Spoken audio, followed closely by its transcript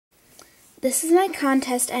This is my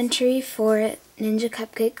contest entry for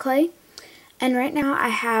NinjaCupcakeClay, and right now I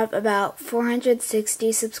have about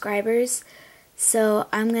 460 subscribers, so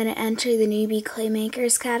I'm going to enter the newbie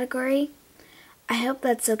claymakers category. I hope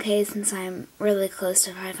that's okay since I'm really close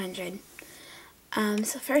to 500.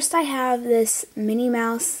 So first I have this Minnie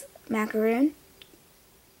Mouse macaroon,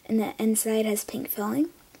 and the inside has pink filling.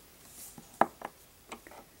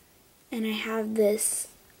 And I have this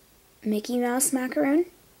Mickey Mouse macaroon.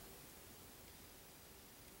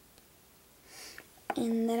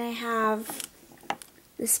 And then I have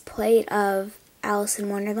this plate of Alice in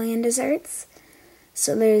Wonderland desserts.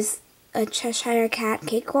 So there's a Cheshire Cat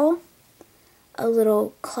cake roll, a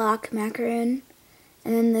little clock macaroon,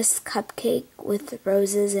 and then this cupcake with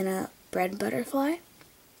roses and a bread butterfly.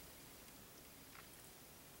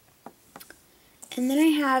 And then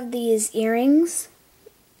I have these earrings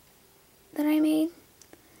that I made.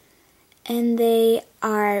 And they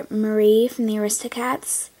are Marie from the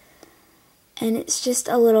Aristocats. And it's just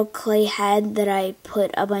a little clay head that I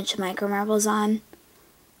put a bunch of micro marbles on,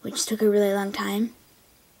 which took a really long time.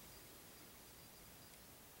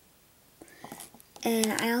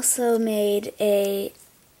 And I also made a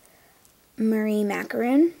Marie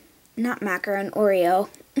macaroon, not macaroon, Oreo.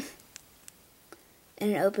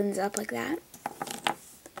 And it opens up like that.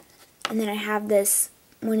 And then I have this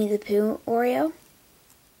Winnie the Pooh Oreo.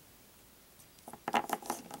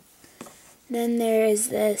 Then there is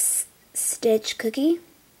this Stitch cookie,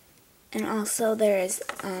 and also there is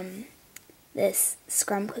this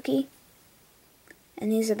Scrum cookie,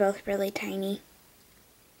 and these are both really tiny.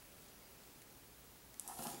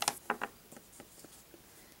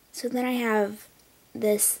 So then I have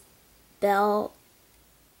this Belle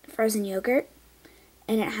frozen yogurt,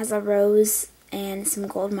 and it has a rose and some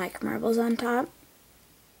gold micro marbles on top.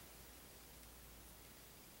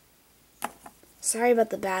 Sorry about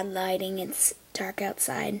the bad lighting, it's dark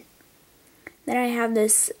outside. Then I have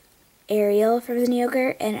this Ariel frozen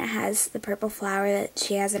yogurt, and it has the purple flower that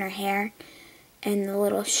she has in her hair and the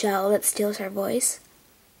little shell that steals her voice.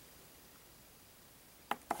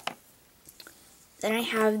 Then I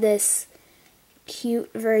have this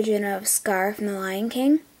cute version of Scar from The Lion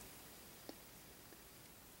King.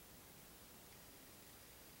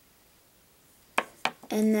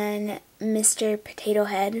 And then Mr. Potato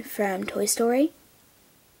Head from Toy Story.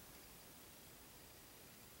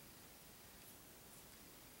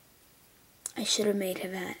 I should have made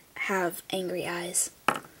him have angry eyes,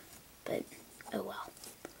 but oh well.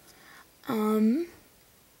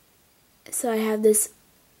 So I have this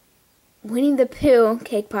Winnie the Pooh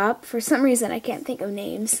cake pop. For some reason I can't think of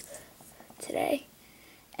names today.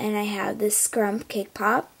 And I have this Scrump cake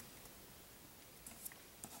pop.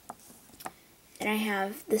 And I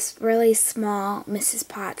have this really small Mrs.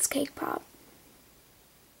 Potts cake pop.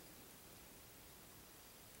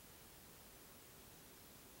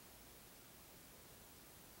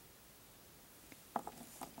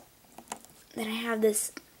 Then I have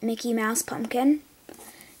this Mickey Mouse pumpkin.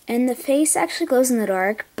 And the face actually glows in the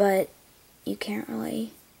dark, but you can't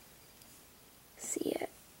really see it.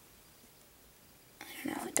 I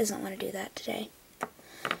don't know, it doesn't want to do that today.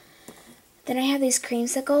 Then I have these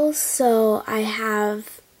creamsicles. So I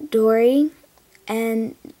have Dory,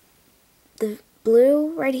 and the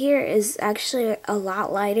blue right here is actually a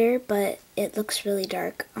lot lighter, but it looks really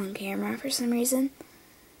dark on camera for some reason.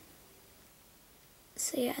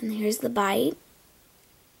 So yeah, and here's the bite.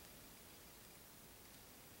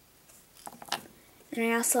 And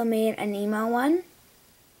I also made a Nemo one.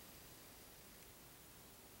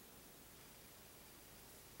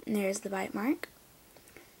 And there's the bite mark.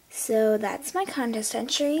 So that's my contest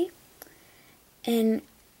entry. And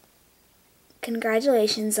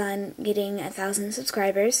congratulations on getting 1,000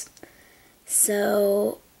 subscribers.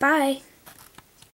 So, bye!